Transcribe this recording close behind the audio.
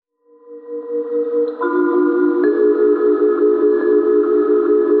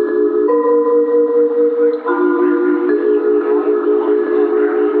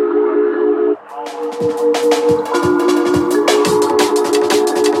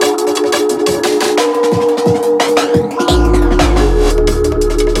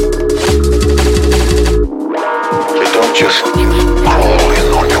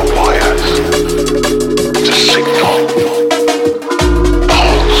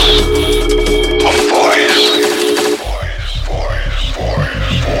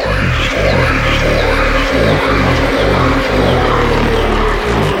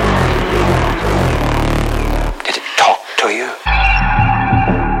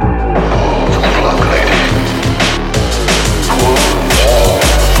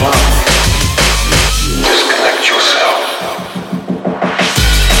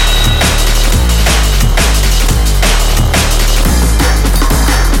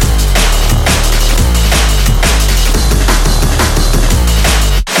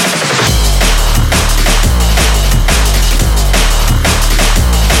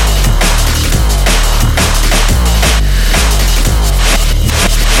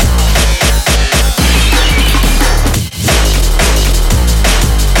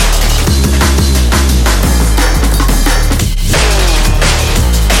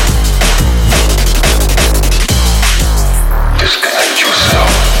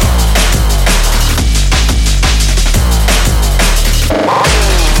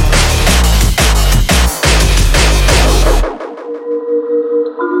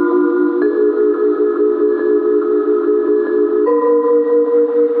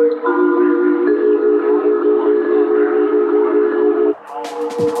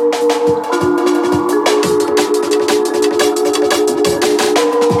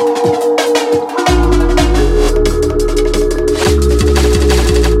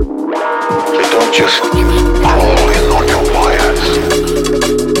just crawling on your wires.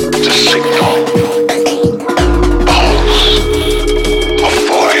 It's a signal, pulse, a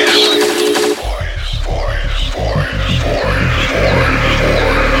voice.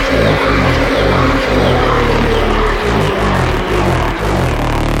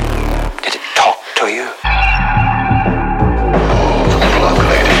 Did it talk to you? The plug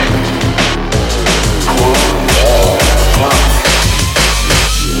lady. Pull all plug.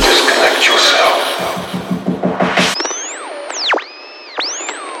 Disconnect yourself.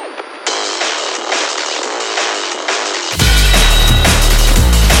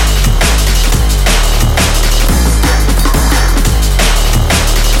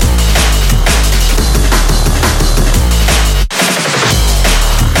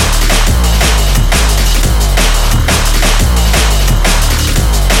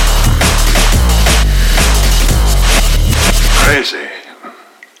 Crazy.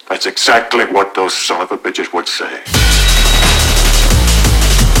 That's exactly what those son of a bitches would say.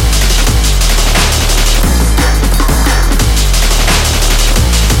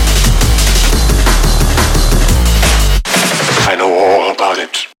 I know all about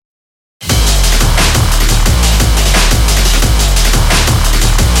it.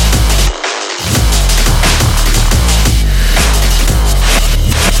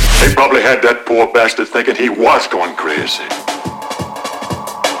 They probably had that poor bastard thinking he was going crazy.